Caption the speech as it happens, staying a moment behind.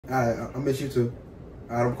Alright, I miss you too.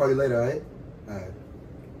 Alright, I'm gonna call you later, alright? Alright.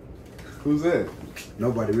 Who's that?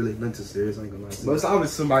 Nobody really, nothing too serious, I ain't gonna lie to you. But it's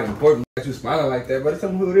obviously somebody important that you smiling like that, but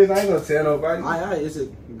tell me who it is, I ain't gonna tell nobody. Alright, it's a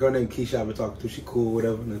girl named Keisha I've been talking to. She cool,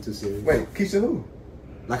 whatever, nothing too serious. Wait, Keisha who?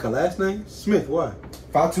 Like her last name? Smith, why?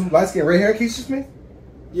 5'2", light skin, red hair, Keisha Smith?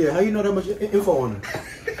 Yeah, how you know that much info on her?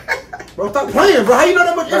 Bro, stop playing, bro. How you know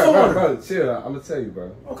that much info on her? Bro, chill, I'm gonna tell you,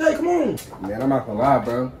 bro. Okay, come on. Man, I'm not gonna lie,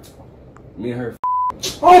 bro. Me and her.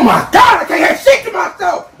 Oh my God, I can't have shit to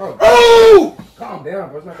myself. Bro, Oh! calm down,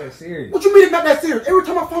 bro. It's not that serious. What you mean it's not that serious? Every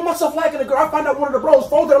time I find myself liking a girl, I find out one of the bros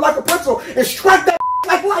folded her like a pencil and strike that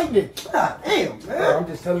like lightning. God damn, man. Bro, I'm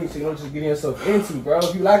just telling you so you don't just get yourself into, bro.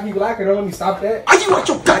 If you like it, you like it. Don't let me stop that. Are you out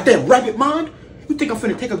your goddamn rabbit mind? You think I'm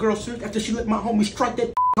finna take a girl serious after she let my homie strike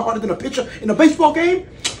that harder than a pitcher in a baseball game?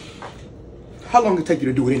 How long it take you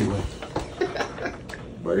to do it anyway?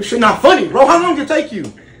 Bro, this shit not funny, bro. How long it take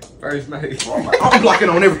you? First night. Oh my, I'm blocking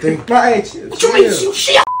on everything. My age. What you mean?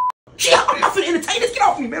 She I'm not finna entertain this. Get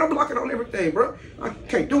off me, man. I'm blocking on everything, bro. I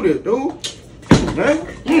can't do this, dude.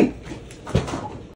 Man.